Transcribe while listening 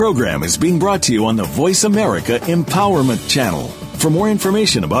Program is being brought to you on the Voice America Empowerment Channel. For more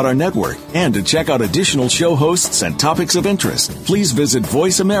information about our network and to check out additional show hosts and topics of interest, please visit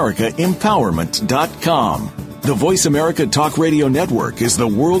voiceamericaempowerment.com. The Voice America Talk Radio Network is the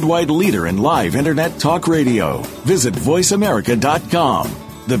worldwide leader in live Internet talk radio. Visit voiceamerica.com.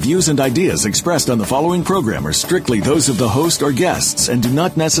 The views and ideas expressed on the following program are strictly those of the host or guests and do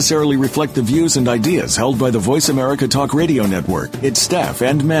not necessarily reflect the views and ideas held by the Voice America Talk Radio Network, its staff,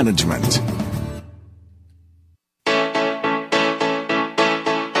 and management.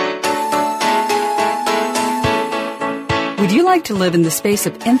 Would you like to live in the space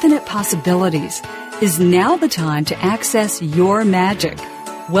of infinite possibilities? Is now the time to access your magic?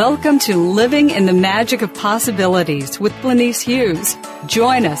 Welcome to Living in the Magic of Possibilities with Glenyce Hughes.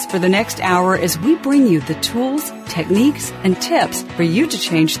 Join us for the next hour as we bring you the tools, techniques, and tips for you to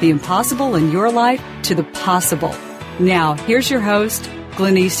change the impossible in your life to the possible. Now, here's your host,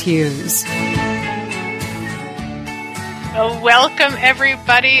 Glenyce Hughes. Well, welcome,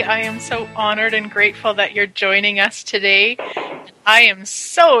 everybody. I am so honored and grateful that you're joining us today. I am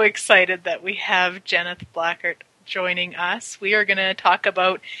so excited that we have Jeneth Blackert joining us. We are going to talk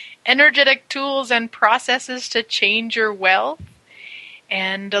about energetic tools and processes to change your wealth.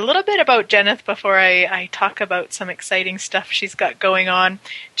 And a little bit about Jeneth before I talk about some exciting stuff she's got going on.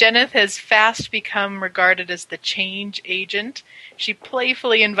 Jeneth has fast become regarded as the change agent. She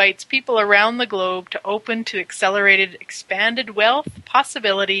playfully invites people around the globe to open to accelerated, expanded wealth,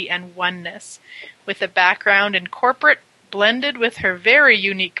 possibility, and oneness. With a background in corporate, blended with her very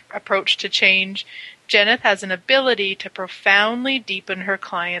unique approach to change, Jeneth has an ability to profoundly deepen her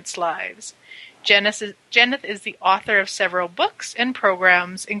clients' lives. Jeneth is the author of several books and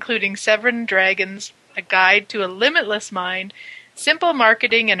programs, including Seven Dragons, A Guide to a Limitless Mind, Simple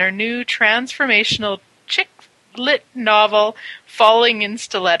Marketing, and her new transformational chick lit novel, Falling in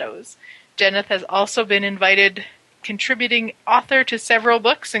Stilettos. Jeneth has also been invited contributing author to several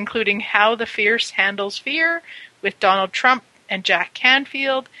books, including How the Fierce Handles Fear with Donald Trump and Jack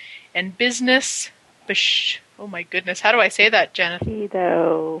Canfield, and Business... oh my goodness, how do I say that, Jeneth?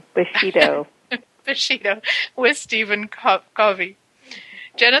 Bushido. Bushido with Stephen Covey.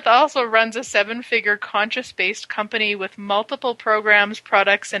 Jeneth also runs a 7-figure conscious-based company with multiple programs,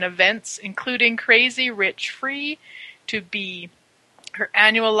 products, and events, including Crazy Rich Free to Be, her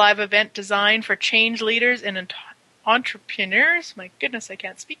annual live event designed for change leaders and entrepreneurs. My goodness, I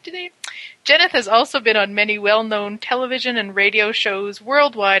can't speak today. Jeneth has also been on many well-known television and radio shows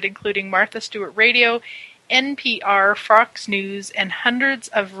worldwide, including Martha Stewart Radio, NPR, Fox News, and hundreds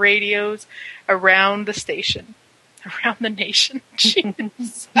of radios around the nation.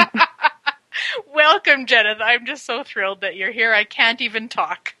 Jeez. Welcome, Jeneth. I'm just so thrilled that you're here. I can't even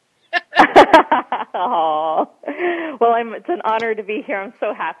talk. Oh, well, it's an honor to be here. I'm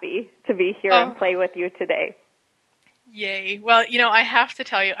so happy to be here and play with you today. Yay. Well, I have to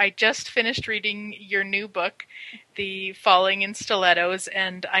tell you, I just finished reading your new book, The Falling in Stilettos,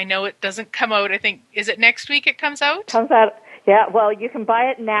 and I know it doesn't come out, I think, is it next week it comes out? Comes out, yeah. Well, you can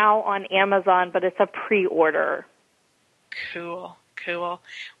buy it now on Amazon, but it's a pre-order. Cool.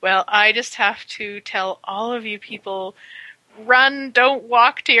 Well, I just have to tell all of you people, run, don't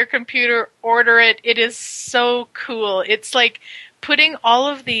walk to your computer, order it. It is so cool. It's like putting all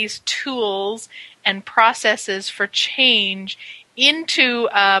of these tools and processes for change into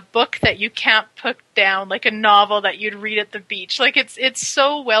a book that you can't put down, like a novel that you'd read at the beach. Like it's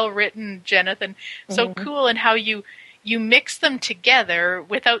so well written, Jeneth, and so cool in how you mix them together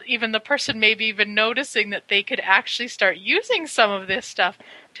without even the person maybe even noticing that they could actually start using some of this stuff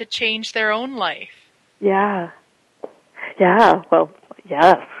to change their own life. Yeah. Well,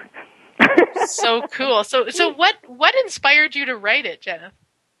 yes. So cool. So what inspired you to write it, Jeneth?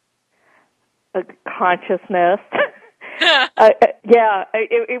 Consciousness.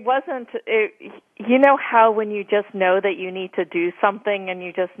 It wasn't. You know how when you just know that you need to do something, and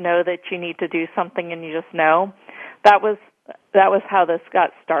you just know that you need to do something, and you just know. That was how this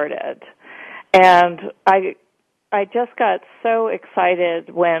got started, and I just got so excited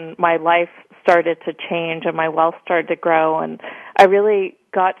when my life started to change and my wealth started to grow, and I really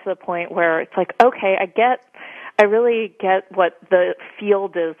got to the point where it's like, okay, I really get what the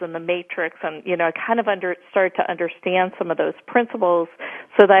field is and the matrix, and I kind of started to understand some of those principles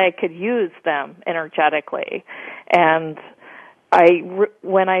so that I could use them energetically. And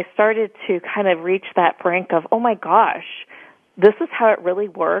when I started to kind of reach that brink of, oh my gosh, this is how it really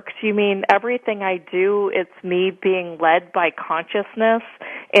works. You mean everything I do, it's me being led by consciousness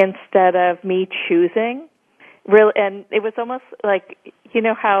instead of me choosing? Really, and it was almost like,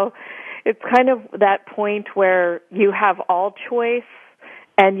 how it's kind of that point where you have all choice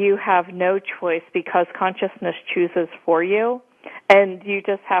and you have no choice because consciousness chooses for you, and you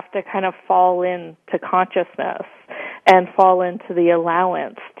just have to kind of fall into consciousness and fall into the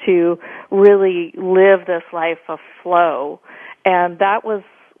allowance to really live this life of flow. And that was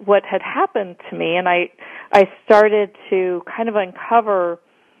what had happened to me, and I started to kind of uncover,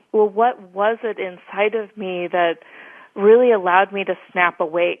 well, what was it inside of me that really allowed me to snap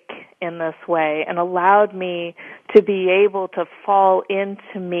awake in this way and allowed me to be able to fall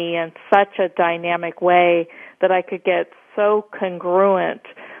into me in such a dynamic way that I could get so congruent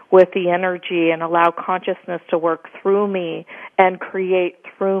with the energy and allow consciousness to work through me and create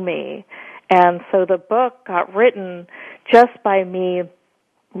through me. And so the book got written just by me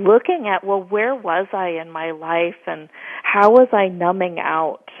looking at, well, where was I in my life and how was I numbing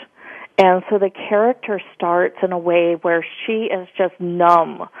out? And so the character starts in a way where she is just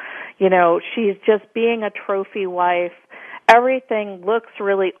numb. You know, she's just being a trophy wife. Everything looks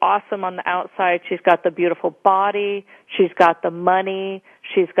really awesome on the outside. She's got the beautiful body. She's got the money.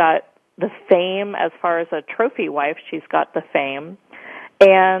 She's got the fame. As far as a trophy wife, she's got the fame.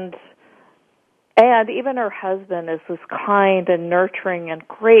 And even her husband is this kind and nurturing and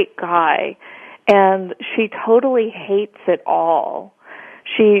great guy. And she totally hates it all.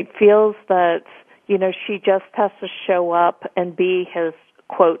 She feels that, you know, she just has to show up and be his,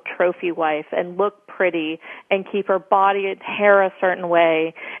 quote, trophy wife and look pretty and keep her body and hair a certain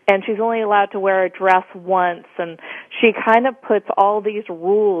way. And she's only allowed to wear a dress once. And she kind of puts all these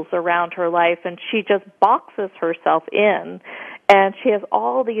rules around her life, and she just boxes herself in. And she has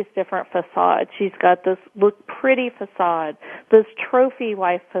all these different facades. She's got this look pretty facade, this trophy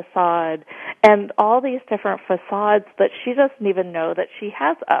wife facade, and all these different facades that she doesn't even know that she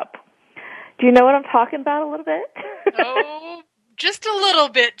has up. Do you know what I'm talking about a little bit? Oh, just a little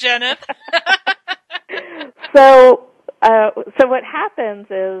bit, Jenith. So what happens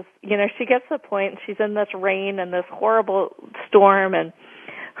is, you know, she gets to the point, and she's in this rain and this horrible storm, and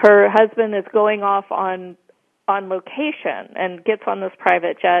her husband is going off on location and gets on this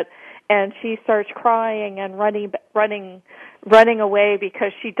private jet, and she starts crying and running away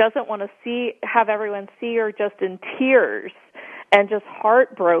because she doesn't want to have everyone see her just in tears and just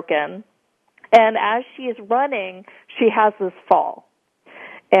heartbroken. And as she is running, she has this fall,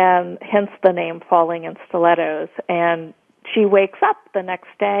 and hence the name Falling in Stilettos. And she wakes up the next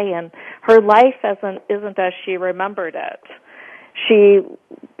day, and her life isn't as she remembered it.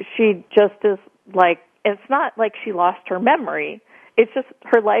 She just is like, it's not like she lost her memory. It's just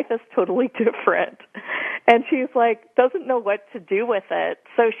her life is totally different. And she's like, doesn't know what to do with it.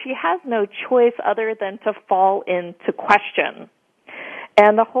 So she has no choice other than to fall into question.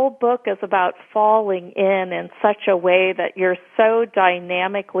 And the whole book is about falling in such a way that you're so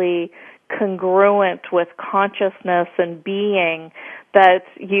dynamically congruent with consciousness and being that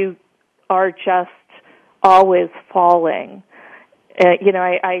you are just always falling.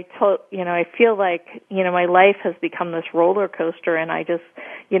 I feel like, you know, my life has become this roller coaster, and I just,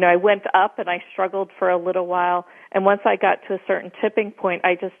 you know, I went up and I struggled for a little while, and once I got to a certain tipping point,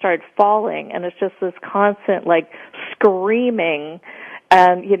 I just started falling, and it's just this constant, like, screaming,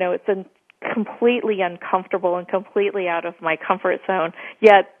 and, you know, it's completely uncomfortable and completely out of my comfort zone,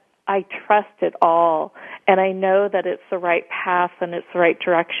 yet I trust it all, and I know that it's the right path and it's the right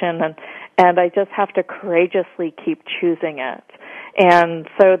direction, and I just have to courageously keep choosing it. And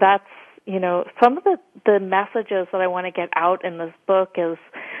so that's, you know, some of the messages that I want to get out in this book is,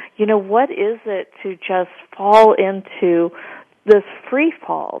 you know, what is it to just fall into this free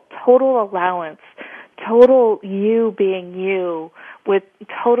fall, total allowance, total you being you with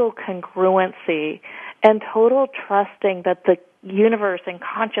total congruency and total trusting that the universe and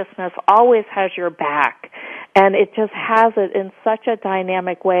consciousness always has your back. And it just has it in such a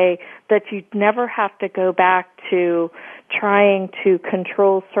dynamic way that you never have to go back to trying to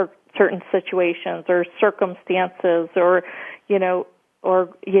control certain situations or circumstances or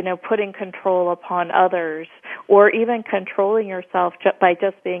putting control upon others or even controlling yourself by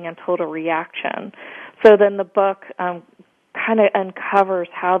just being in total reaction. So then the book kind of uncovers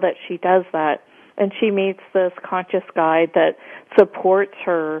how that she does that. And she meets this conscious guide that supports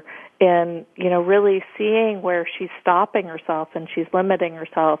her in, you know, really seeing where she's stopping herself and she's limiting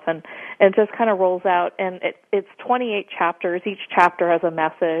herself, and just kind of rolls out. And it's 28 chapters. Each chapter has a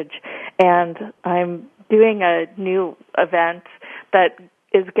message. And I'm doing a new event that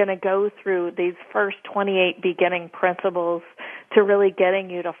is going to go through these first 28 beginning principles to really getting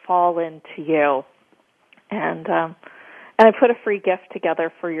you to fall into you. And I put a free gift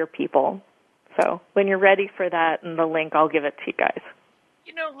together for your people. So when you're ready for that and the link, I'll give it to you guys.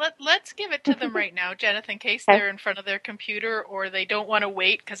 Let's give it to them right now, Jenith, in case they're in front of their computer or they don't want to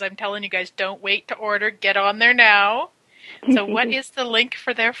wait, because I'm telling you guys, don't wait to order. Get on there now. So what is the link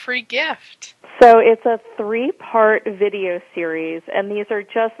for their free gift? So it's a 3-part video series, and these are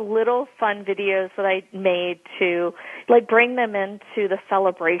just little fun videos that I made to bring them into the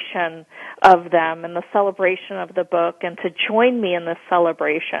celebration of them and the celebration of the book, and to join me in this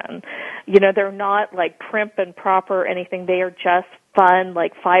celebration. They're not prim and proper or anything. They are just fun,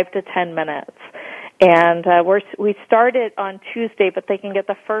 5 to 10 minutes. And we started on Tuesday, but they can get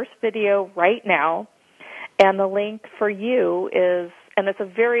the first video right now. And the link for you is, and it's a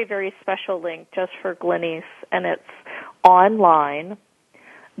very, very special link just for Glenyce, and it's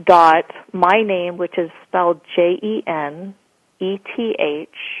online.my name, which is spelled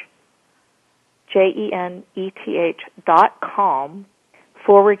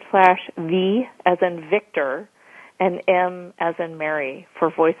JENETH.com/V as in Victor and M as in Mary for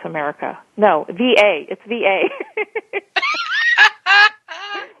Voice America. No, VA. It's VA.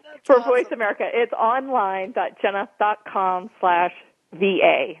 For awesome. Voice America. It's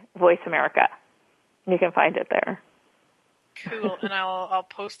online.jenith.com/VA, Voice America. You can find it there. Cool. And I'll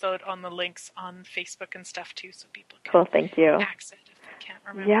post out on the links on Facebook and stuff too, so people can thank you. access it if they can't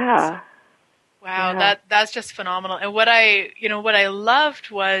remember. Yeah. So, wow, yeah. That's just phenomenal. And what I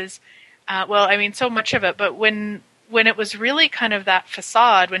loved was, so much of it, but when it was really kind of that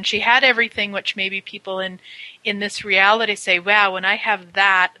facade, when she had everything, which maybe people in this reality say, wow, when I have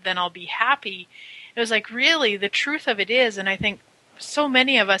that, then I'll be happy. It was really, the truth of it is, and I think so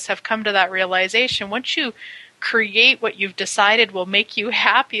many of us have come to that realization, once you create what you've decided will make you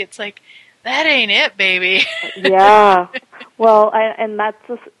happy, it's that ain't it, baby. Yeah. Well, and that's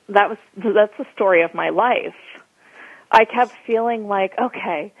the story of my life. I kept feeling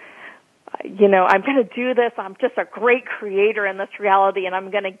okay, I'm going to do this. I'm just a great creator in this reality, and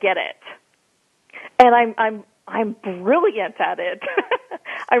I'm going to get it. And I'm brilliant at it.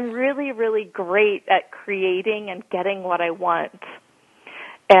 I'm really, really great at creating and getting what I want.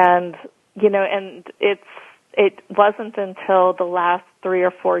 And and it wasn't until the last 3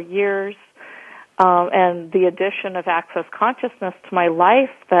 or 4 years, and the addition of Access Consciousness to my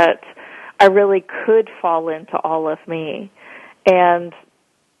life, that I really could fall into all of me, and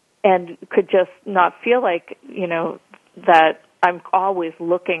could just not feel that I'm always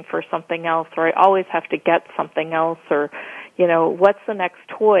looking for something else, or I always have to get something else, or, what's the next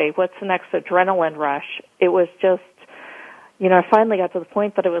toy? What's the next adrenaline rush? It was just, I finally got to the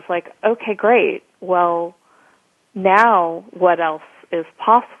point that it was okay, great. Well, now what else is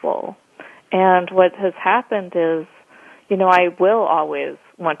possible? And what has happened is, I will always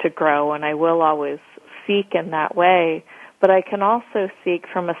want to grow, and I will always seek in that way, but I can also seek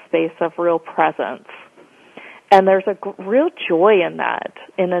from a space of real presence. And there's a real joy in that,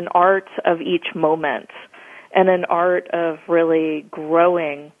 in an art of each moment, and an art of really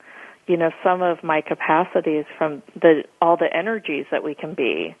growing, some of my capacities from all the energies that we can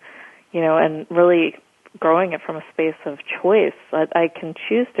be, and really growing it from a space of choice. I can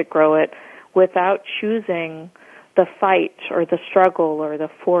choose to grow it without choosing the fight or the struggle or the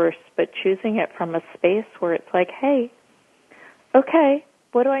force, but choosing it from a space where it's hey, okay,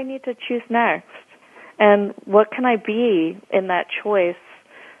 what do I need to choose next? And what can I be in that choice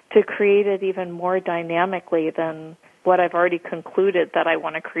to create it even more dynamically than what I've already concluded that I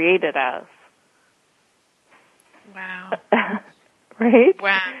want to create it as? Wow. Right?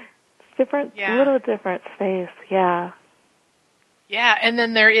 Wow. It's different, little different space, yeah. Yeah, and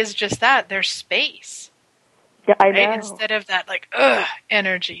then there is just that. There's space. Yeah, I right? know. Instead of that,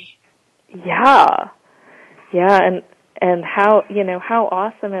 energy. Yeah. Yeah, and how, how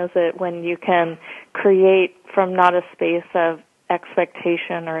awesome is it when you can create from not a space of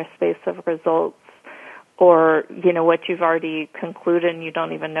expectation or a space of results, or, what you've already concluded and you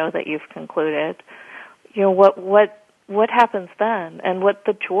don't even know that you've concluded. What happens then? And what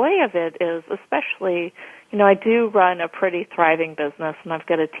the joy of it is, especially, I do run a pretty thriving business, and I've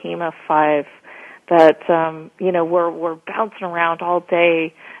got a team of 5 that, we're bouncing around all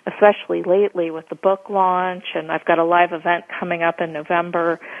day, especially lately with the book launch, and I've got a live event coming up in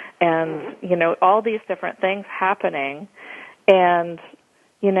November, and, all these different things happening. And,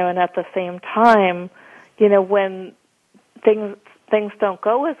 and at the same time, when things don't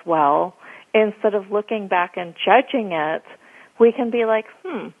go as well, instead of looking back and judging it, we can be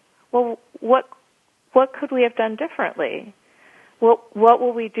well, what could we have done differently? What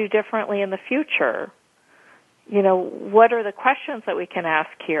will we do differently in the future? What are the questions that we can ask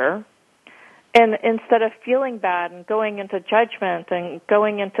here? And instead of feeling bad and going into judgment and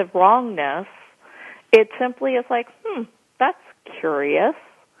going into wrongness, it simply is that's curious.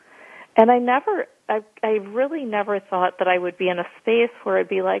 And I really never thought that I would be in a space where I'd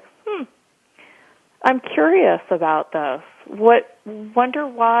be like, I'm curious about this. Wonder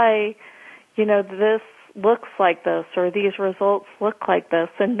why, this looks like this or these results look like this.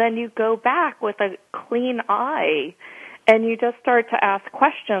 And then you go back with a clean eye and you just start to ask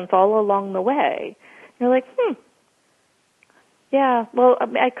questions all along the way. You're like, yeah, well,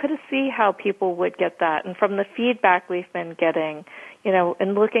 I could see how people would get that. And from the feedback we've been getting,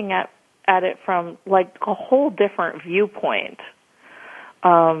 and looking at it from like a whole different viewpoint,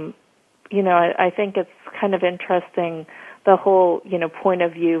 I think it's kind of interesting, the whole, point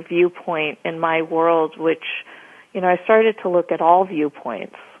of view viewpoint in my world, which, I started to look at all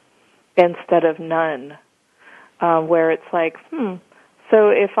viewpoints instead of none, where it's like, so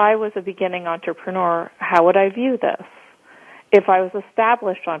if I was a beginning entrepreneur, how would I view this? If I was an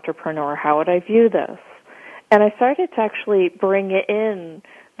established entrepreneur, how would I view this? And I started to actually bring in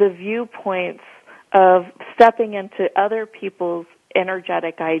the viewpoints of stepping into other people's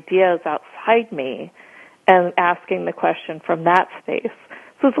energetic ideas outside me and asking the question from that space.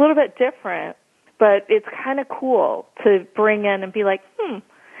 So it's a little bit different, but it's kind of cool to bring in and be like,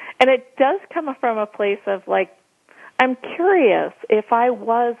 And it does come from a place of like, I'm curious if I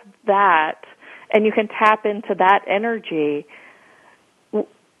was that, and you can tap into that energy,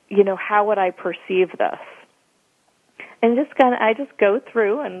 how would I perceive this? And I just go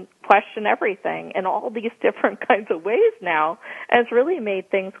through and question everything in all these different kinds of ways now, and it's really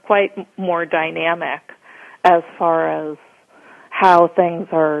made things quite more dynamic as far as how things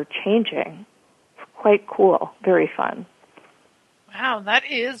are changing. It's quite cool, very fun. Wow, that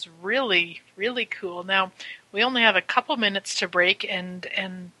is really, really cool. Now, we only have a couple minutes to break, and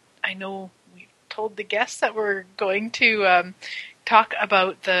I know we told the guests that we're going to talk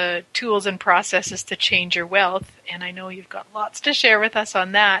about the tools and processes to change your wealth, and I know you've got lots to share with us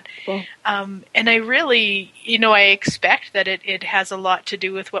on that. Cool. And I really, I expect that it has a lot to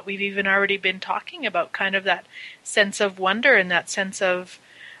do with what we've even already been talking about, kind of that sense of wonder and that sense of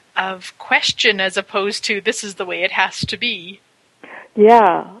question as opposed to this is the way it has to be.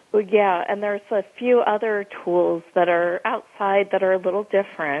 Yeah, and there's a few other tools that are outside that are a little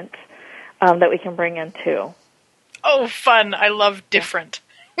different that we can bring in too. Oh, fun. I love different.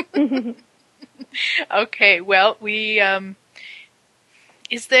 Okay, well, we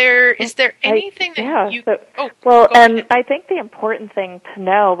is there anything that you... and I think the important thing to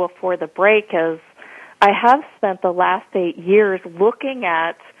know before the break is I have spent the last 8 years looking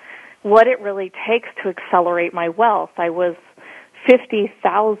at what it really takes to accelerate my wealth. I was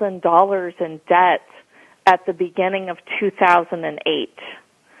 $50,000 in debt at the beginning of 2008.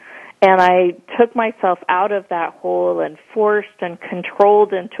 And I took myself out of that hole and forced and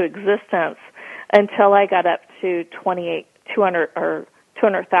controlled into existence until I got up to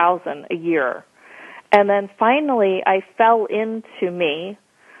 $200,000 a year. And then finally I fell into me,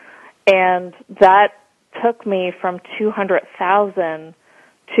 and that took me from $200,000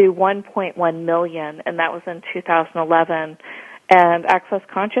 to $1.1 million, and that was in 2011. And Access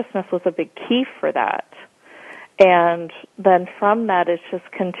Consciousness was a big key for that. And then from that, it's just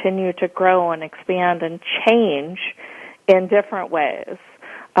continued to grow and expand and change in different ways.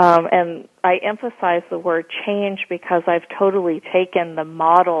 And I emphasize the word change because I've totally taken the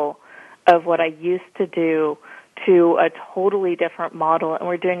model of what I used to do to a totally different model. And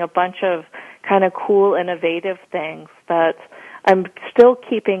we're doing a bunch of kind of cool, innovative things that I'm still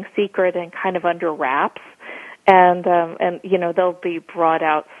keeping secret and kind of under wraps. And they'll be brought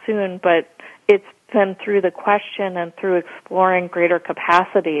out soon, but it's been through the question and through exploring greater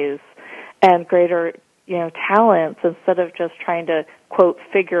capacities and greater, talents instead of just trying to, quote,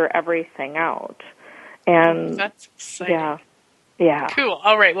 figure everything out. And that's exciting. Yeah. Cool.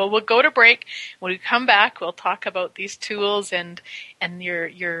 All right. Well, we'll go to break. When we come back, we'll talk about these tools and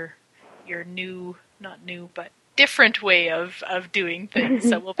your new, not new, but different way of doing things.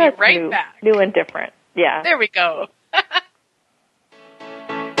 So we'll be right back. New and different. Yeah. There we go.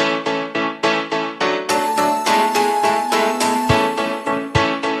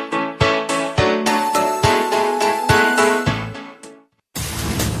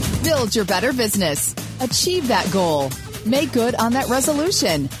 Build your better business. Achieve that goal. Make good on that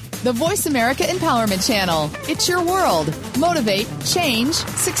resolution. The Voice America Empowerment Channel. It's your world. Motivate, change,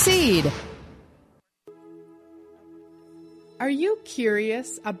 succeed. Are you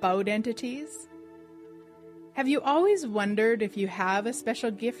curious about entities? Have you always wondered if you have a special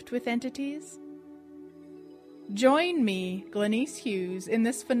gift with entities? Join me, Glenise Hughes, in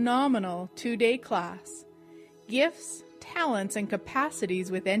this phenomenal 2-day class, Gifts, Talents, and Capacities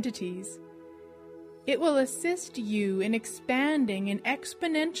with Entities. It will assist you in expanding and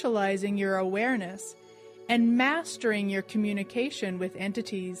exponentializing your awareness and mastering your communication with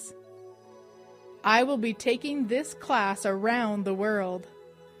entities. I will be taking this class around the world.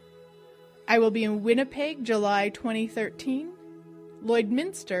 I will be in Winnipeg, July 2013,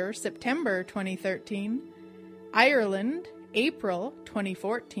 Lloydminster, September 2013, Ireland, April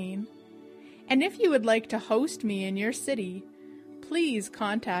 2014, and if you would like to host me in your city, please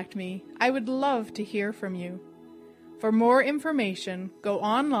contact me. I would love to hear from you. For more information, go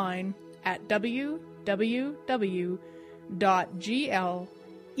online at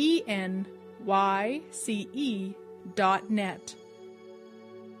www.glenyce.net.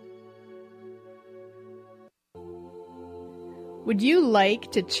 Would you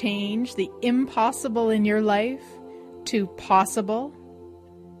like to change the impossible in your life to possible?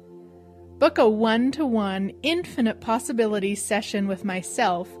 Book a one-to-one infinite possibilities session with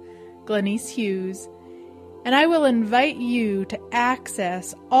myself, Glenyce Hughes, and I will invite you to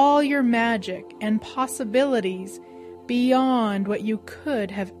access all your magic and possibilities beyond what you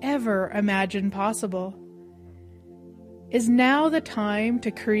could have ever imagined possible. Is now the time to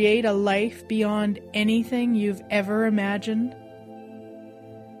create a life beyond anything you've ever imagined?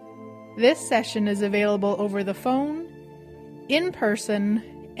 This session is available over the phone, in person,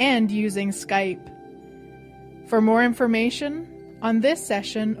 and using Skype. For more information on this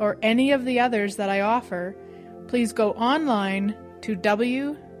session or any of the others that I offer, please go online to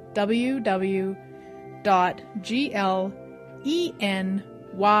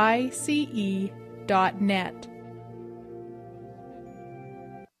www.glenyce.net.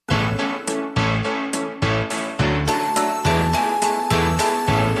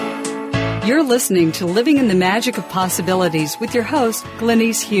 You're listening to Living in the Magic of Possibilities with your host,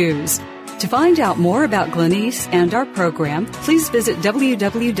 Glenyce Hughes. To find out more about Glenyce and our program, please visit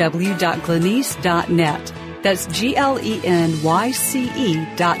www.glenyce.net. That's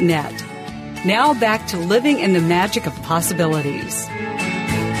GLENYCE.net. Now back to Living in the Magic of Possibilities.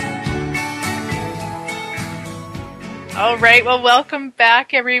 All right, well, welcome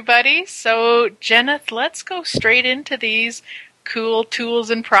back, everybody. So, Jeneth, let's go straight into these cool tools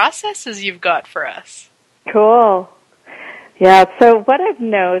and processes you've got for us. Cool. Yeah, so what I've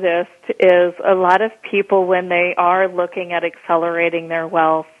noticed is a lot of people, when they are looking at accelerating their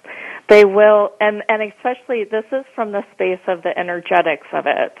wealth, they will, and especially this is from the space of the energetics of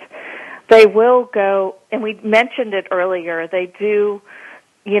it, they will go, and we mentioned it earlier, they do,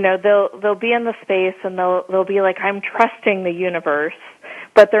 they'll be in the space and they'll be like, I'm trusting the universe,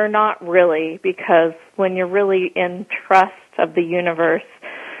 but they're not really, because when you're really in trust of the universe,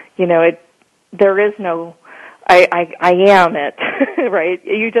 there is no, I am it, right?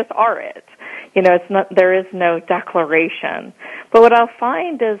 You just are it. It's not, there is no declaration. But what I'll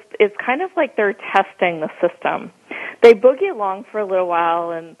find is it's kind of like they're testing the system. They boogie along for a little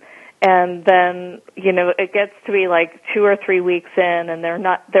while and then, it gets to be like 2 or 3 weeks in and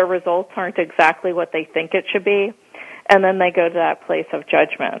their results aren't exactly what they think it should be. And then they go to that place of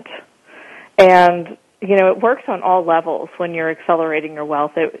judgment. And, it works on all levels when you're accelerating your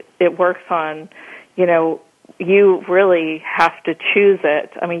wealth. It works on, you really have to choose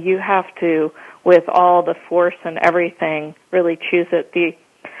it. I mean, you have to, with all the force and everything, really choose it.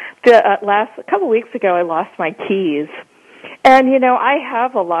 A couple weeks ago, I lost my keys. And, I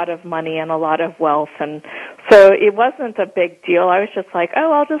have a lot of money and a lot of wealth, and so it wasn't a big deal. I was just like,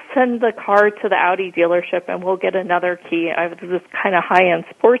 I'll just send the car to the Audi dealership and we'll get another key. I have this kind of high-end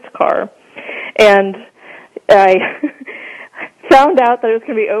sports car. And I found out that it was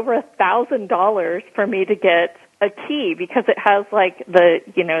going to be over $1,000 for me to get a key because it has like the,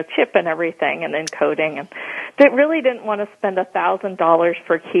 chip and everything and encoding. And they really didn't want to spend $1,000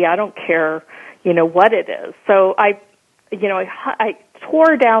 for a key. I don't care, what it is. So I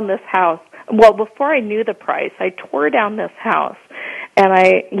tore down this house. Well, before I knew the price, I tore down this house, and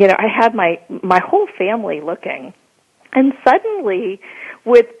I had my whole family looking, and suddenly,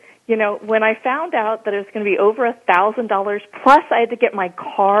 when I found out that it was going to be over $1,000, plus I had to get my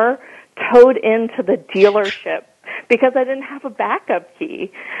car towed into the dealership because I didn't have a backup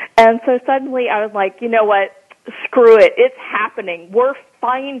key, and so suddenly I was like, you know what? Screw it! It's happening. We're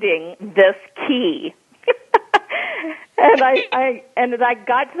finding this key. And I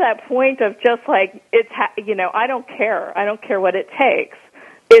got to that point of just like, I don't care. I don't care what it takes.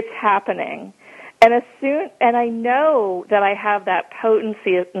 It's happening. And I know that I have that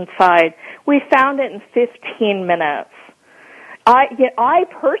potency inside. We found it in 15 minutes. I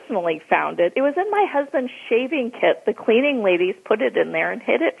personally found it. It was in my husband's shaving kit. The cleaning ladies put it in there and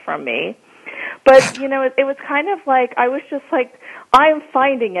hid it from me. But, it was kind of like, I was just like, I'm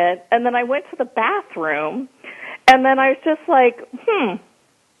finding it. And then I went to the bathroom, and then I was just like,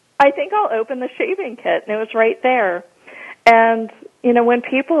 I think I'll open the shaving kit. And it was right there. And, when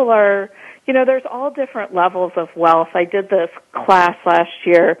people are, there's all different levels of wealth. I did this class last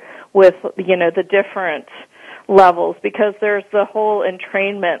year with, the different levels, because there's the whole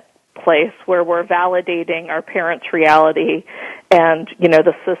entrainment place where we're validating our parents' reality and,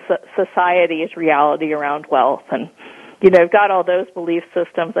 the society's reality around wealth. And, you've got all those belief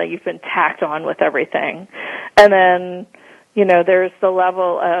systems that you've been tacked on with everything. And then, there's the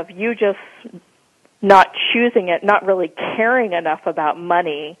level of you just not choosing it, not really caring enough about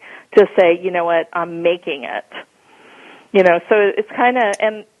money to say, you know what, I'm making it. So it's kind of,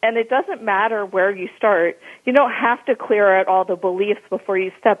 and it doesn't matter where you start. You don't have to clear out all the beliefs before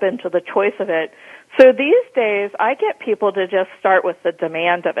you step into the choice of it. So these days, I get people to just start with the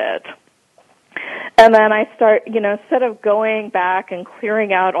demand of it. And then I start, instead of going back and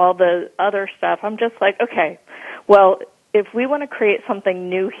clearing out all the other stuff, I'm just like, okay, well, if we want to create something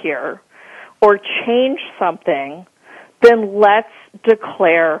new here or change something, then let's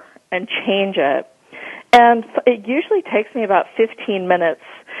declare and change it. And it usually takes me about 15 minutes,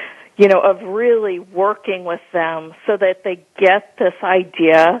 of really working with them so that they get this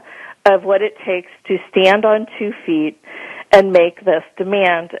idea of what it takes to stand on 2 feet and make this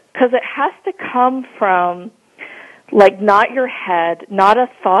demand. Because it has to come from, not your head, not a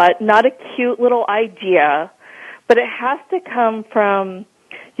thought, not a cute little idea, but it has to come from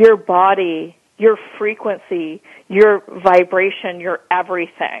your body, your frequency, your vibration, your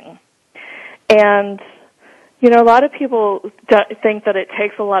everything. And, a lot of people think that it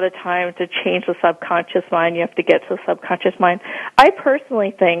takes a lot of time to change the subconscious mind. You have to get to the subconscious mind. I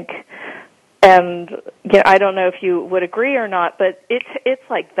personally think, and I don't know if you would agree or not, but it's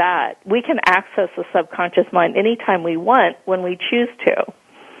like that. We can access the subconscious mind anytime we want when we choose to.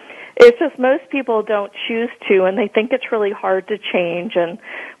 It's just most people don't choose to, and they think it's really hard to change. And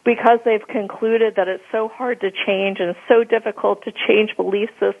because they've concluded that it's so hard to change and so difficult to change belief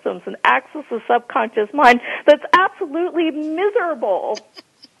systems and access the subconscious mind, that's absolutely miserable.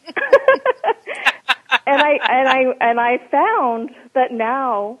 and I found that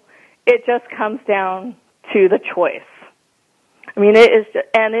now it just comes down to the choice. I mean, it is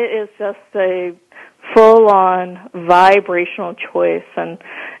just a full-on vibrational choice, and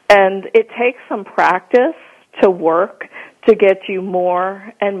it takes some practice to work to get you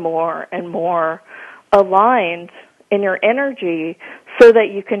more and more and more aligned in your energy so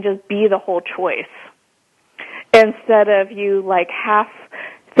that you can just be the whole choice instead of you half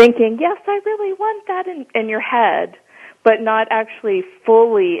thinking, yes, I really want that in your head, but not actually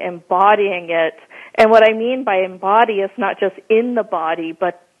fully embodying it. And what I mean by embody is not just in the body,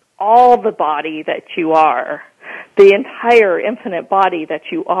 but all the body that you are, the entire infinite body that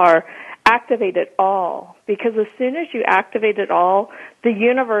you are. Activate it all, because as soon as you activate it all, the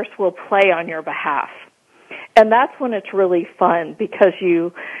universe will play on your behalf. And that's when it's really fun, because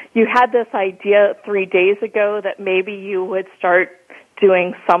you had this idea 3 days ago that maybe you would start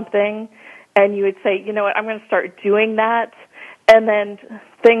doing something, and you would say, you know what, I'm going to start doing that, and then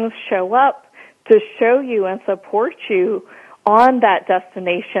things show up to show you and support you on that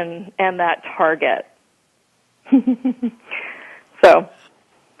destination and that target. So,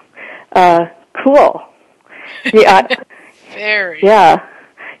 cool. Yeah. Very. Yeah.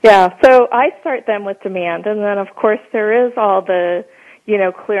 Yeah. So I start them with demand, and then of course there is all the,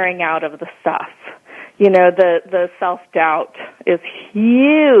 clearing out of the stuff. The self-doubt is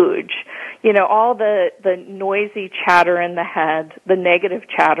huge. All the noisy chatter in the head, the negative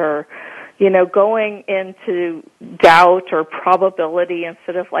chatter, going into doubt or probability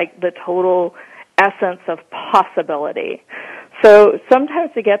instead of the total essence of possibility. So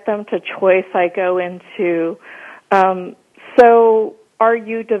sometimes to get them to choice, I go into, so are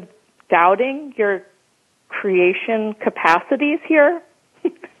you doubting your creation capacities here?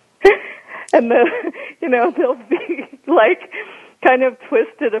 And they'll be kind of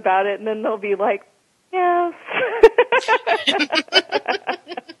twisted about it, and then they'll be like, yes.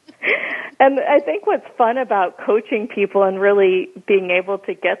 And I think what's fun about coaching people and really being able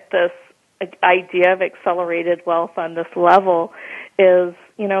to get this idea of accelerated wealth on this level is,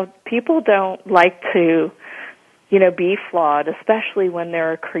 people don't like to, be flawed, especially when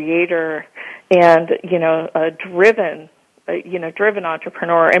they're a creator and, a driven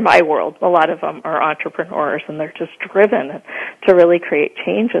entrepreneur. In my world, a lot of them are entrepreneurs, and they're just driven to really create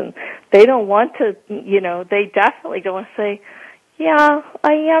change. And they don't want to, they definitely don't want to say, yeah,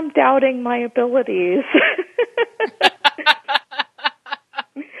 I am doubting my abilities.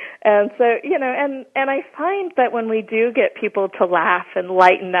 And so, and I find that when we do get people to laugh and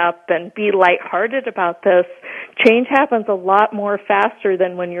lighten up and be lighthearted about this, change happens a lot more faster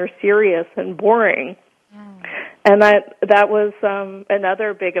than when you're serious and boring. And that was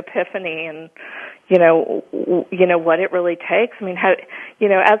another big epiphany, and what it really takes. I mean, how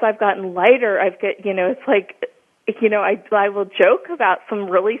as I've gotten lighter, it's like I will joke about some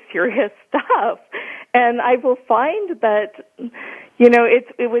really serious stuff, and I will find that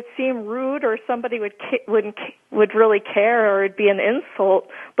it would seem rude, or somebody would really care, or it'd be an insult.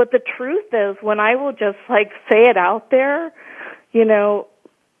 But the truth is, when I will just say it out there,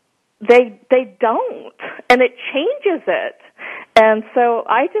 they don't, and it changes it. And so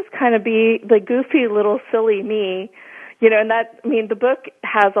I just kind of be the goofy little silly me, and the book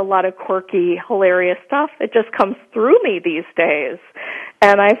has a lot of quirky, hilarious stuff. It just comes through me these days.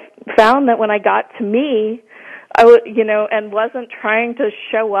 And I found that when I got to me, and wasn't trying to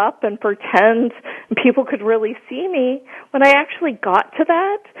show up and pretend people could really see me, when I actually got to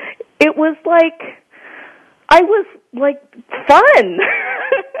that, it was I was fun.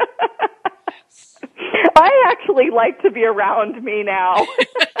 I actually like to be around me now.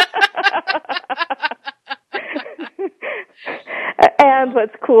 And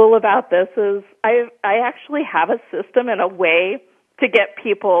what's cool about this is I actually have a system and a way to get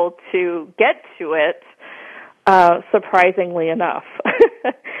people to get to it, surprisingly enough.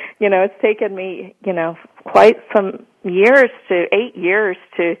 It's taken me, quite some years 8 years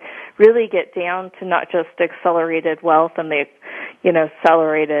to really get down to not just accelerated wealth and the,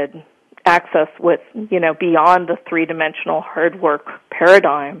 accelerated access with, beyond the three-dimensional hard work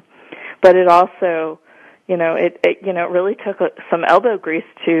paradigm. But it also, it really took some elbow grease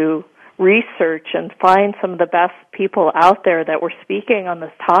to research and find some of the best people out there that were speaking on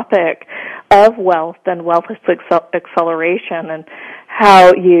this topic of wealth and wealth acceleration, and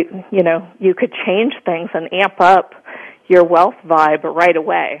how you could change things and amp up your wealth vibe right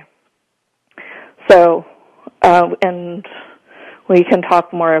away. So, and we can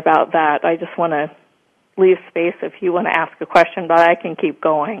talk more about that. I just want to leave space if you want to ask a question, but I can keep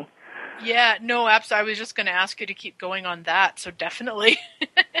going. Yeah, no, absolutely. I was just going to ask you to keep going on that, so definitely.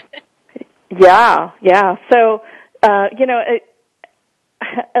 Yeah. So, a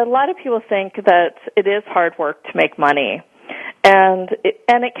lot of people think that it is hard work to make money, and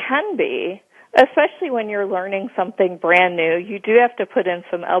it can be, especially when you're learning something brand new. You do have to put in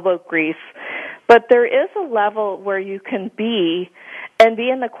some elbow grease, but there is a level where you can be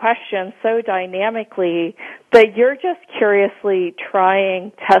in the question so dynamically that you're just curiously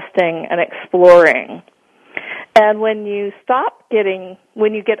trying, testing, and exploring. And when you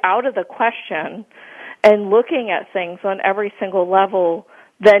get out of the question and looking at things on every single level,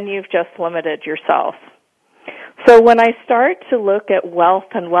 then you've just limited yourself. So when I start to look at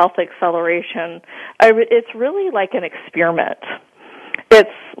wealth and wealth acceleration, it's really like an experiment. It's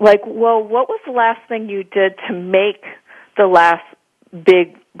like, well, what was the last thing you did to make the last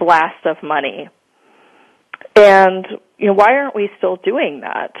big blast of money? And, why aren't we still doing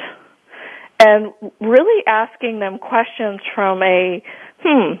that? And really asking them questions from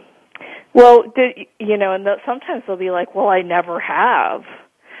and sometimes they'll be like, well, I never have.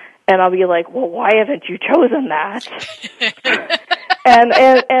 And I'll be like, well, why haven't you chosen that? and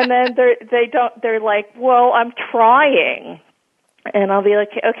then they're like, well, I'm trying. And I'll be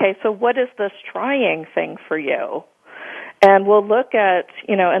like, okay, so what is this trying thing for you? And we'll look at,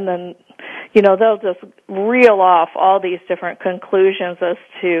 and then, they'll just reel off all these different conclusions as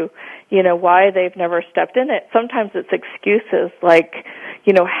to, why they've never stepped in it. Sometimes it's excuses like,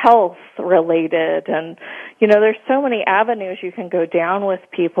 health related, and, there's so many avenues you can go down with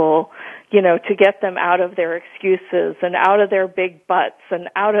people, to get them out of their excuses and out of their big butts and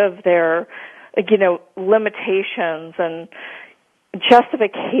out of their, limitations and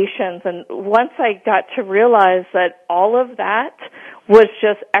justifications. And once I got to realize that all of that was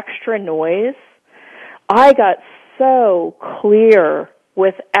just extra noise, I got so clear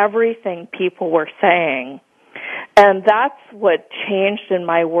with everything people were saying. And that's what changed in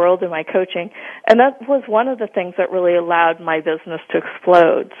my world and my coaching. And that was one of the things that really allowed my business to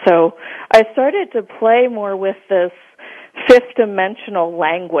explode. So I started to play more with this fifth dimensional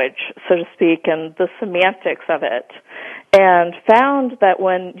language, so to speak, and the semantics of it, and found that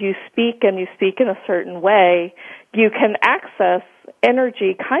when you speak and you speak in a certain way, you can access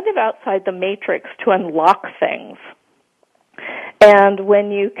energy kind of outside the matrix to unlock things. And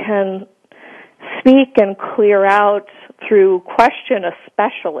when you can speak and clear out through question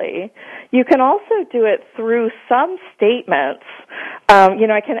especially, you can also do it through some statements.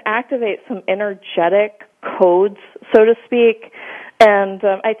 I can activate some energetic codes, so to speak, And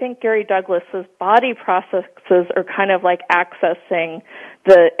I think Gary Douglas's body processes are kind of like accessing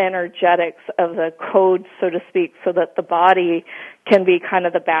the energetics of the code, so to speak, so that the body can be kind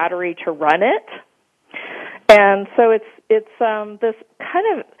of the battery to run it. And so it's this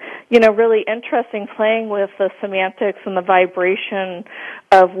kind of, really interesting playing with the semantics and the vibration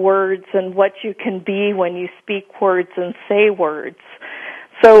of words and what you can be when you speak words and say words.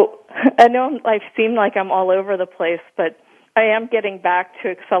 So I know I seem like I'm all over the place, but I am getting back to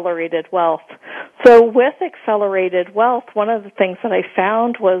accelerated wealth. So with accelerated wealth, one of the things that I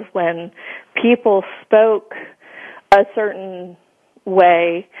found was when people spoke a certain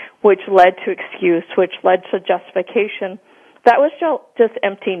way, which led to excuse, which led to justification, that was just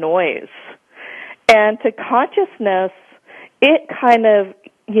empty noise. And to consciousness, it kind of,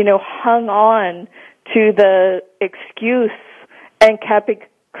 hung on to the excuse and kept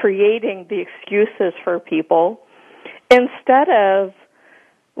creating the excuses for people instead of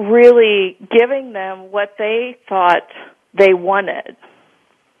really giving them what they thought they wanted.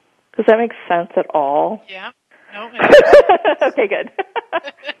 Does that make sense at all? Yeah. No. Okay, good.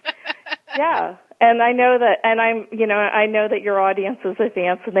 Yeah. And I know that, and I know that your audience is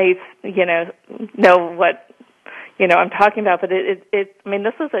advanced and they, know what, I'm talking about, but this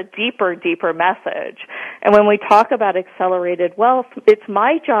is a deeper message. And when we talk about accelerated wealth, it's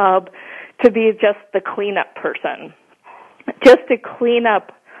my job to be just the cleanup person, just to clean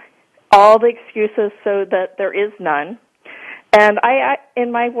up all the excuses so that there is none. And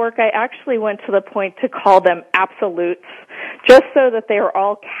in my work, I actually went to the point to call them absolutes, just so that they are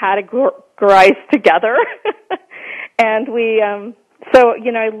all categorized together. And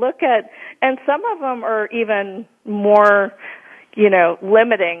I look at, and some of them are even more,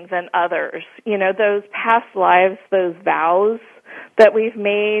 limiting than others. Those past lives, those vows that we've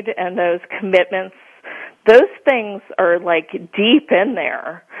made and those commitments, those things are like deep in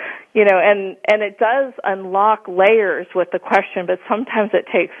there. And it does unlock layers with the question, but sometimes it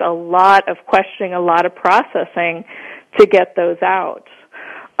takes a lot of questioning, a lot of processing to get those out.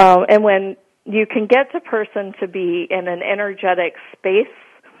 And when you can get the person to be in an energetic space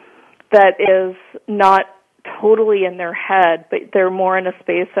that is not totally in their head, but they're more in a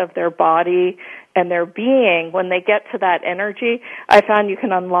space of their body and their being, when they get to that energy, I found you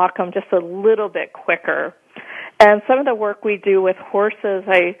can unlock them just a little bit quicker. And some of the work we do with horses,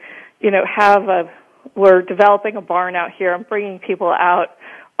 we're developing a barn out here. I'm bringing people out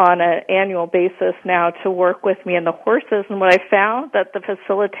on an annual basis now to work with me and the horses. And what I found that the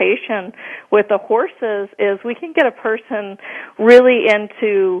facilitation with the horses is we can get a person really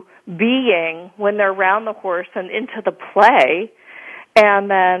into being when they're around the horse and into the play, and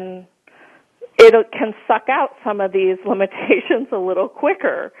then it can suck out some of these limitations a little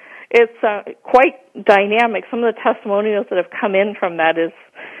quicker. It's quite dynamic. Some of the testimonials that have come in from that is,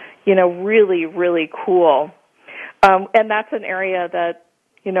 really, really cool. And that's an area that,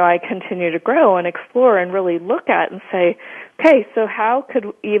 I continue to grow and explore and really look at and say, okay, so how could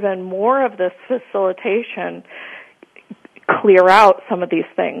even more of this facilitation clear out some of these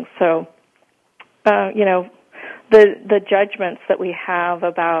things? So, the judgments that we have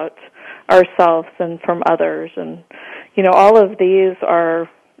about ourselves and from others, and, all of these are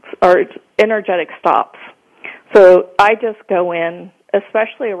energetic stops. So I just go in,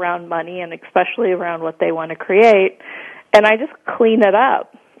 especially around money and especially around what they want to create, and I just clean it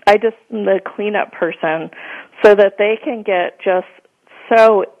up. I just am the cleanup person so that they can get just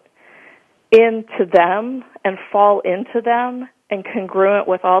so into them and fall into them and congruent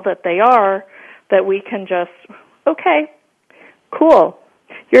with all that they are that we can just, okay, cool,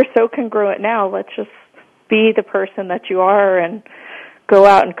 you're so congruent now, let's just be the person that you are and go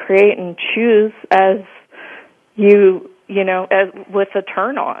out and create and choose as as with the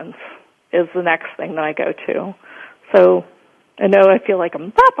turn-ons is the next thing that I go to. So I know I feel like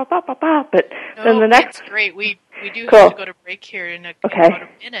I'm but then the next... That's great. We do cool. have to go to break here in about a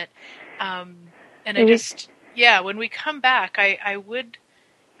minute. And when we come back, I would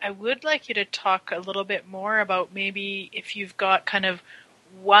like you to talk a little bit more about maybe if you've got kind of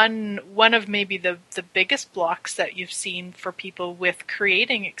one of maybe the biggest blocks that you've seen for people with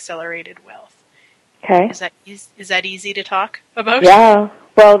creating accelerated wealth. Okay. Is that easy to talk about? Yeah.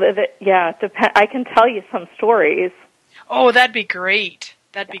 Well, I can tell you some stories. Oh, that'd be great.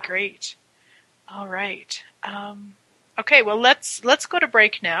 All right. Okay. Well, let's go to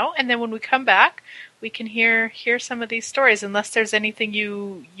break now, and then when we come back, we can hear some of these stories. Unless there's anything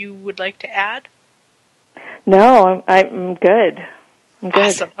you would like to add. No, I'm good. I'm good.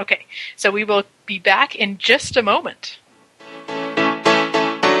 Awesome. Okay. So we will be back in just a moment.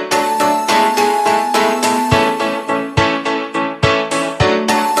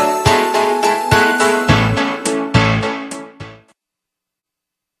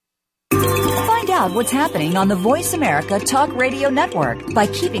 out what's happening on the Voice America Talk Radio Network by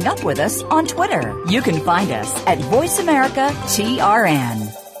keeping up with us on Twitter. You can find us at Voice America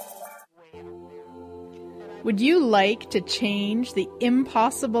TRN. Would you like to change the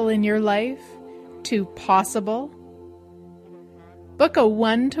impossible in your life to possible? Book a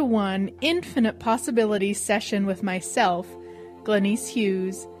one-to-one infinite possibilities session with myself, Glenyce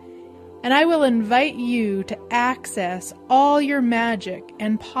Hughes, and I will invite you to access all your magic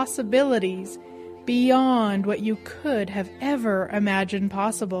and possibilities beyond what you could have ever imagined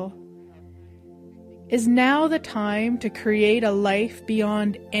possible. Is now the time to create a life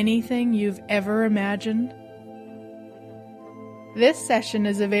beyond anything you've ever imagined? This session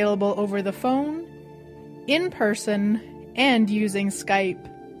is available over the phone, in person, and using Skype.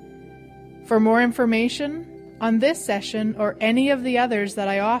 For more information on this session or any of the others that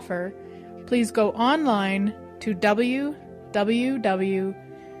I offer, please go online to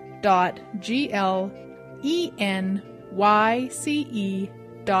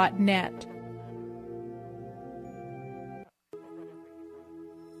www.glenyce.net.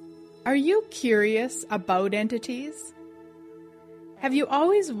 Are you curious about entities? Have you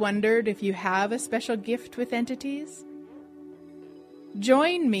always wondered if you have a special gift with entities?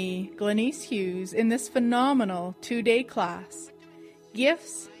 Join me, Glenyce Hughes, in this phenomenal 2-day class,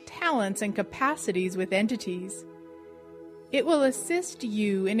 Gifts, Talents, and Capacities with Entities. It will assist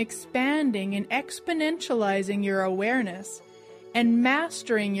you in expanding and exponentializing your awareness and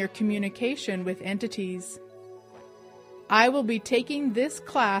mastering your communication with entities. I will be taking this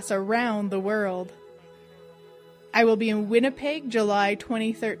class around the world. I will be in Winnipeg, July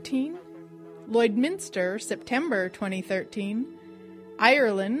 2013, Lloydminster, September 2013,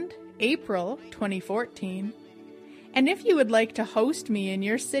 Ireland, April 2014, and if you would like to host me in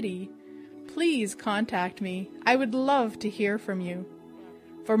your city, please contact me. I would love to hear from you.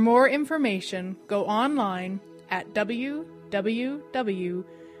 For more information, go online at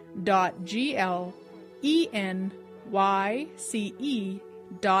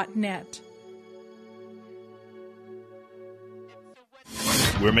www.glenyce.net.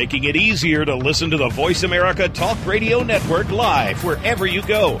 We're making it easier to listen to the Voice America Talk Radio Network live wherever you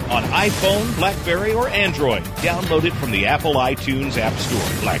go on iPhone, BlackBerry, or Android. Download it from the Apple iTunes App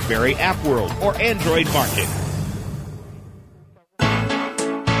Store, BlackBerry App World, or Android Market.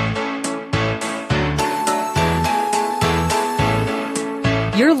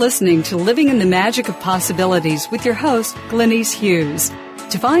 You're listening to Living in the Magic of Possibilities with your host, Glenyce Hughes.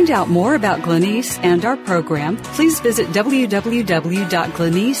 To find out more about Glenyce and our program, please visit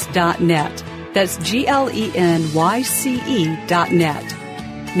www.glenyce.net. That's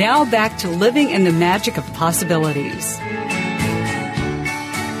GLENYCE.net. Now back to Living in the Magic of Possibilities.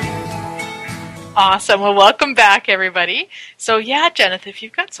 Awesome. Well, welcome back, everybody. So, yeah, Jenith, if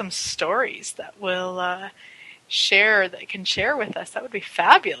you've got some stories that will that you can share with us, that would be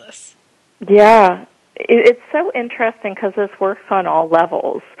fabulous. Yeah. It's so interesting because this works on all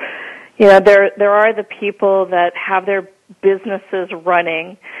levels. You know, there are the people that have their businesses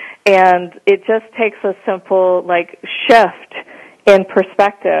running, and it just takes a simple, shift in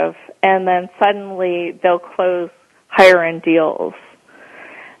perspective, and then suddenly they'll close higher-end deals.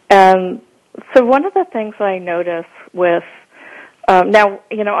 And so one of the things I notice with, now,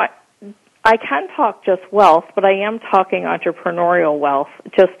 you know, I can talk just wealth, but I am talking entrepreneurial wealth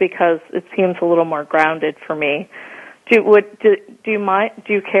just because it seems a little more grounded for me. Do you mind?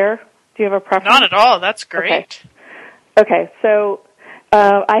 Do you care? Do you have a preference? Not at all. That's great. Okay. So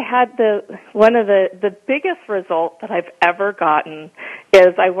I had one of the biggest result that I've ever gotten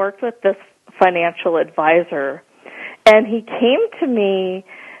is I worked with this financial advisor, and he came to me,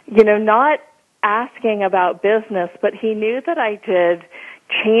 you know, not asking about business, but he knew that I did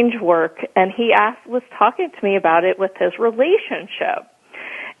change work, and he was talking to me about it with his relationship.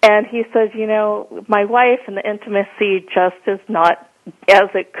 And he says, you know, my wife and the intimacy just is not as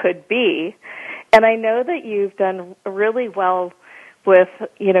it could be. And I know that you've done really well with,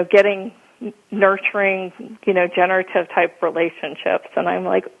 you know, getting nurturing, you know, generative type relationships. And I'm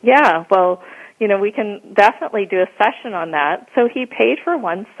like, yeah, well, you know, we can definitely do a session on that. So he paid for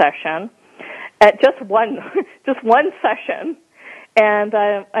one session, just one session. And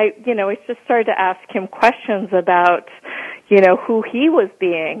I just started to ask him questions about, you know, who he was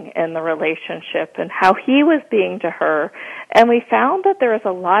being in the relationship and how he was being to her. And we found that there was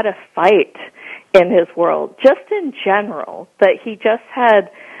a lot of fight in his world, just in general, that he just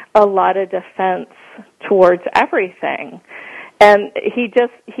had a lot of defense towards everything. And he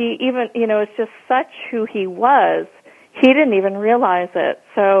even, you know, it's just such who he was, he didn't even realize it.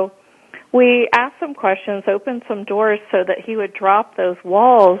 So we asked some questions, opened some doors so that he would drop those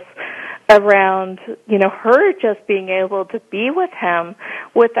walls around, her just being able to be with him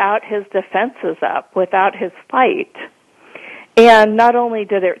without his defenses up, without his fight. And not only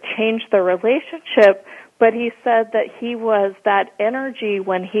did it change the relationship, but he said that he was that energy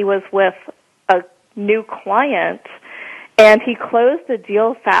when he was with a new client, and he closed a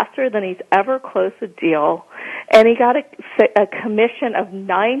deal faster than he's ever closed a deal, and he got a commission of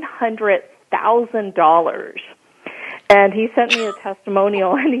 $900,000. And he sent me a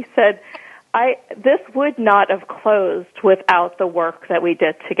testimonial, and he said, this would not have closed without the work that we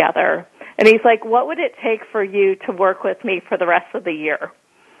did together. And he's like, what would it take for you to work with me for the rest of the year?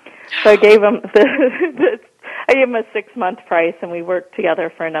 So I gave him a 6-month price, and we worked together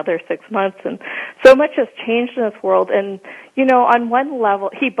for another 6 months. And so much has changed in this world. And, on one level,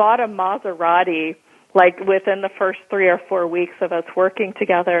 he bought a Maserati, like within the first 3 or 4 weeks of us working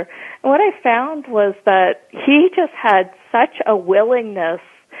together. And what I found was that he just had such a willingness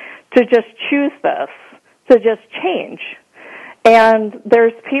to just choose this, to just change. And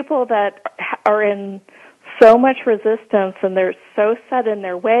there's people that are in so much resistance, and they're so set in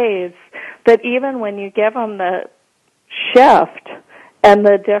their ways that even when you give them the shift and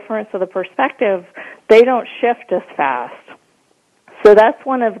the difference of the perspective, they don't shift as fast. So that's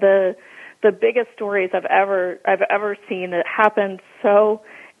one of the biggest stories I've ever seen. It happened so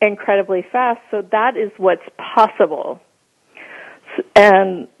incredibly fast. So that is what's possible.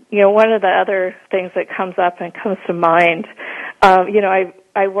 And one of the other things that comes up and comes to mind,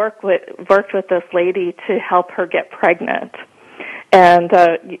 I worked with this lady to help her get pregnant. And,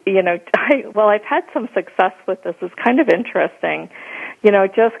 I've had some success with this. It's kind of interesting,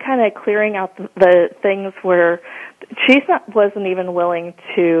 just kind of clearing out the things where wasn't even willing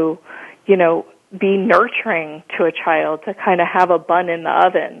to, be nurturing to a child, to kind of have a bun in the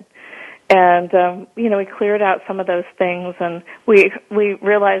oven. And, we cleared out some of those things, and we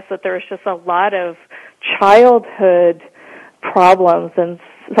realized that there was just a lot of childhood problems and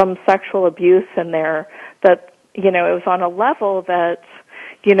some sexual abuse in there that, it was on a level that,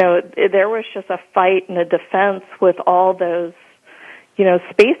 there was just a fight and a defense with all those,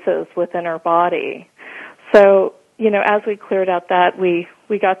 spaces within our body. So, as we cleared out that, we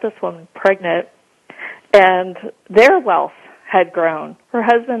got this woman pregnant, and their wealth had grown. Her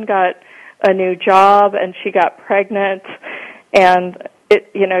husband got a new job, and she got pregnant, and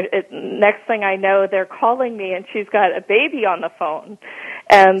next thing I know, they're calling me, and she's got a baby on the phone.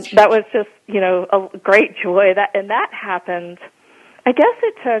 And that was just, a great joy. That happened, I guess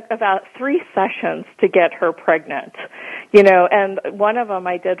it took about 3 sessions to get her pregnant, and one of them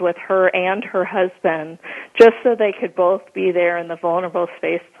I did with her and her husband, just so they could both be there in the vulnerable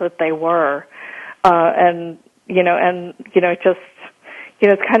space that they were.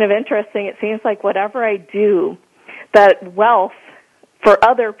 It's kind of interesting. It seems like whatever I do, that wealth for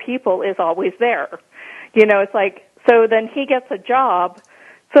other people is always there. It's like, so then he gets a job.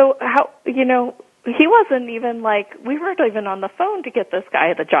 So how, he wasn't even we weren't even on the phone to get this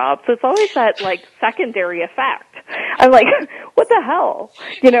guy the job. So it's always that secondary effect. I'm like, what the hell?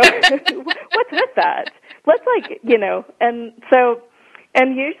 What's with that? Let's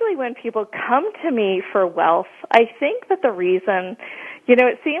and usually when people come to me for wealth, I think that the reason,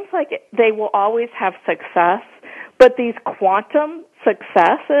 it seems like they will always have success, but these quantum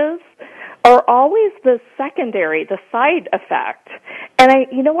successes are always the secondary, the side effect. And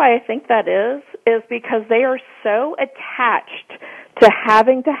why I think that is because they are so attached to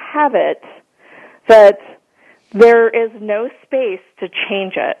having to have it that there is no space to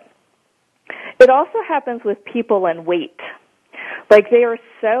change it. It also happens with people and weight. They are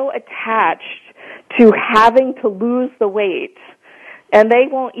so attached to having to lose the weight, and they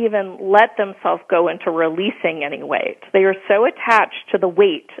won't even let themselves go into releasing any weight. They are so attached to the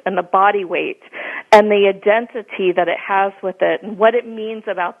weight and the body weight and the identity that it has with it and what it means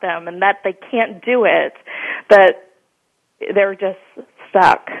about them, and that they can't do it, that they're just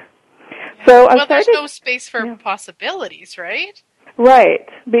stuck. So there's no space for possibilities, right? Right,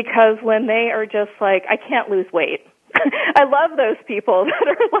 because when they are just I can't lose weight. I love those people that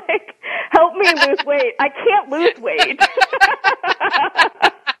are help me lose weight. I can't lose weight.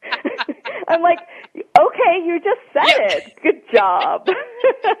 I'm like, okay, you just said it. Good job.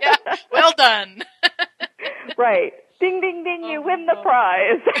 Yeah, well done. Right. Ding, ding, ding, you win the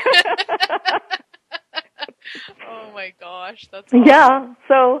prize. Oh my gosh, that's awesome. Yeah.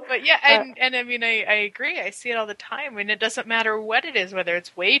 So, but yeah, and I mean, I agree. I see it all the time. I mean, it doesn't matter what it is, whether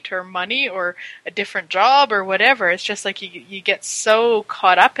it's weight or money or a different job or whatever. It's just you get so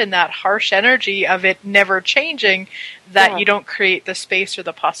caught up in that harsh energy of it never changing that you don't create the space or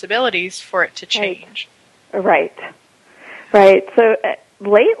the possibilities for it to change. Right. So,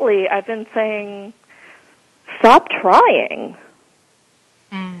 lately I've been saying, stop trying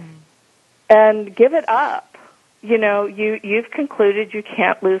and give it up. You know, you've concluded you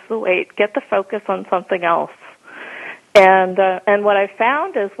can't lose the weight. Get the focus on something else. And what I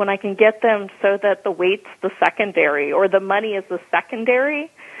found is when I can get them so that the weight's the secondary or the money is the secondary,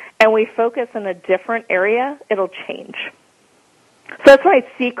 and we focus in a different area, it'll change. So that's my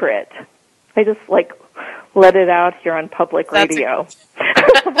secret. I just let it out here on public radio.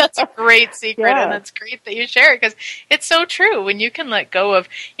 That's a great secret, yeah. And that's great that you share it, because it's so true. When you can let go of,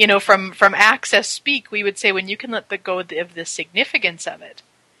 from access speak, we would say when you can let go of the significance of it,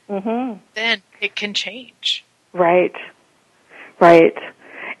 then it can change. Right.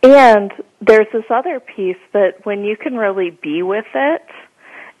 And there's this other piece that when you can really be with it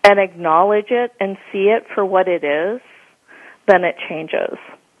and acknowledge it and see it for what it is, then it changes.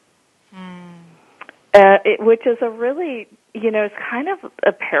 Which is a really, it's kind of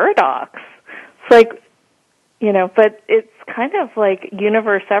a paradox. It's but it's kind of like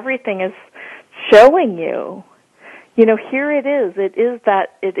universe, everything is showing you, here it is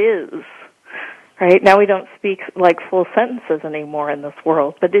that it is. Right? Now we don't speak like full sentences anymore in this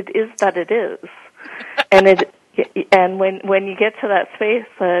world, but it is that it is. And when you get to that space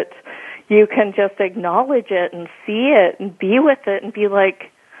that you can just acknowledge it and see it and be with it and be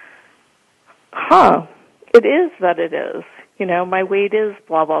like, it is that it is. My weight is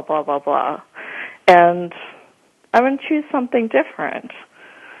blah, blah, blah, blah, blah. And I'm going to choose something different.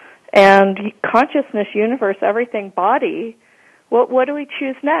 And consciousness, universe, everything, body, what do we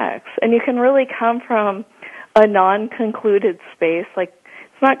choose next? And you can really come from a non-concluded space.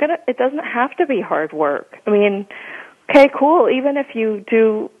 It doesn't have to be hard work. I mean, okay, cool. Even if you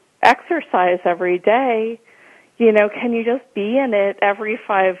do exercise every day, can you just be in it every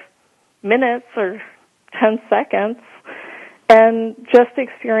 5 minutes or 10 seconds and just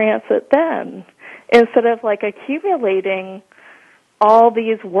experience it then, instead of accumulating all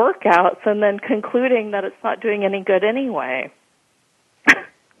these workouts and then concluding that it's not doing any good anyway.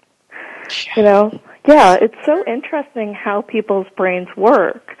 It's so interesting how people's brains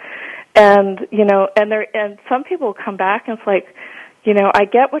work. And, and some people come back and it's like, I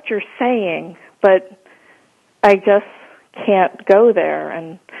get what you're saying, but I just can't go there.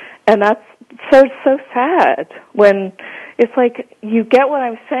 And that's so sad when it's like you get what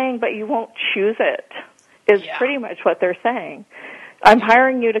I'm saying, but you won't choose it, is pretty much what they're saying. I'm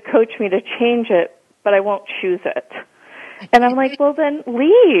hiring you to coach me to change it, but I won't choose it. And I'm like, well, then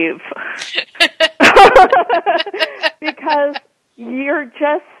leave. Because you're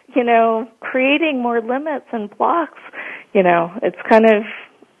just, creating more limits and blocks. It's kind of,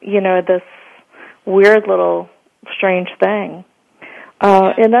 this weird little strange thing.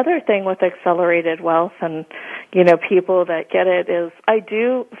 Another thing with accelerated wealth and, people that get it is I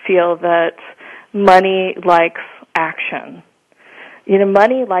do feel that money likes action.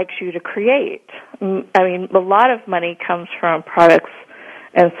 Money likes you to create. I mean, a lot of money comes from products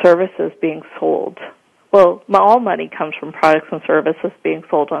and services being sold. Well, all money comes from products and services being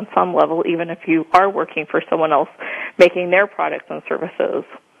sold on some level, even if you are working for someone else making their products and services.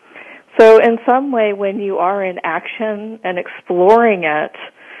 So in some way, when you are in action and exploring it,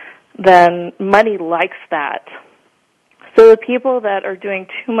 then money likes that. So the people that are doing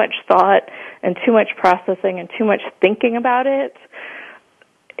too much thought and too much processing and too much thinking about it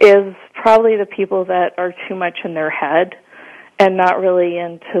is probably the people that are too much in their head and not really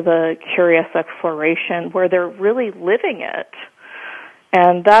into the curious exploration where they're really living it.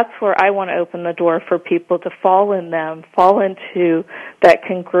 And that's where I want to open the door for people to fall into that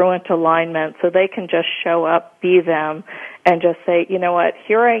congruent alignment so they can just show up, be them, and just say, you know what,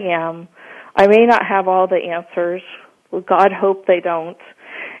 here I am. I may not have all the answers. God hope they don't.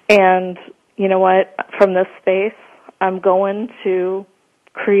 And you know what, from this space, I'm going to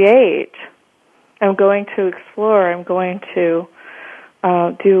create. I'm going to explore. I'm going to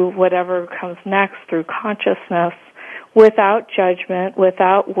do whatever comes next through consciousness, without judgment,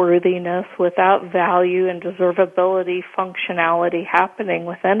 without worthiness, without value and deservability, functionality happening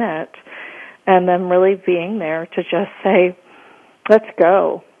within it, and then really being there to just say, let's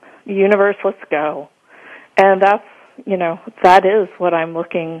go. Universe, let's go. And that's, that is what I'm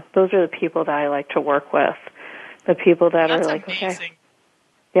looking, those are the people that I like to work with, the people that That's are like, amazing. okay.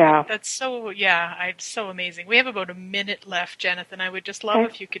 Yeah. That's so, it's so amazing. We have about a minute left, Jenith, and I would just love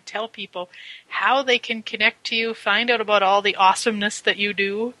if you could tell people how they can connect to you, find out about all the awesomeness that you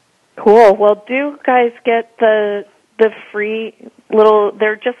do. Cool. Well, do guys get the free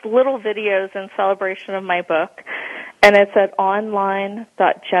they're just little videos in celebration of my book, and it's at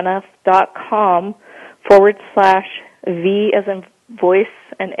online.jenith.com/V as in Voice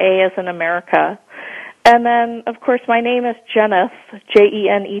and A as in America. And then, of course, my name is Jeneth,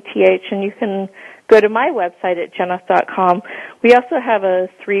 Jeneth, and you can go to my website at jeneth.com. We also have a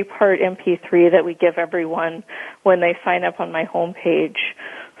 3-part MP3 that we give everyone when they sign up on my homepage,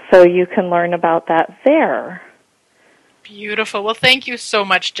 so you can learn about that there. Beautiful. Well, thank you so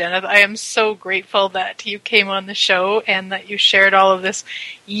much, Jeneth. I am so grateful that you came on the show and that you shared all of this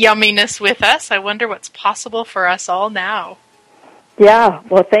yumminess with us. I wonder what's possible for us all now. Yeah,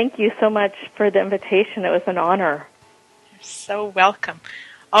 well, thank you so much for the invitation. It was an honor. You're so welcome.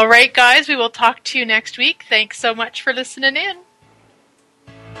 All right, guys, we will talk to you next week. Thanks so much for listening in.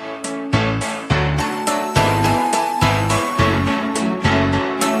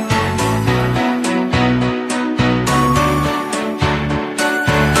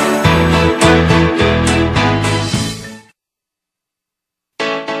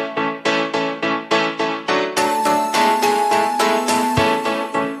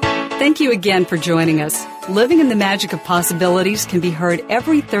 Thank you again for joining us. Living in the Magic of Possibilities can be heard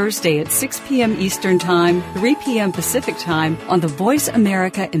every Thursday at 6 p.m. Eastern Time, 3 p.m. Pacific Time on the Voice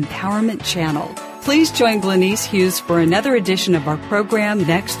America Empowerment Channel. Please join Glenyce Hughes for another edition of our program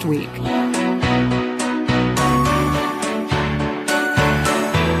next week.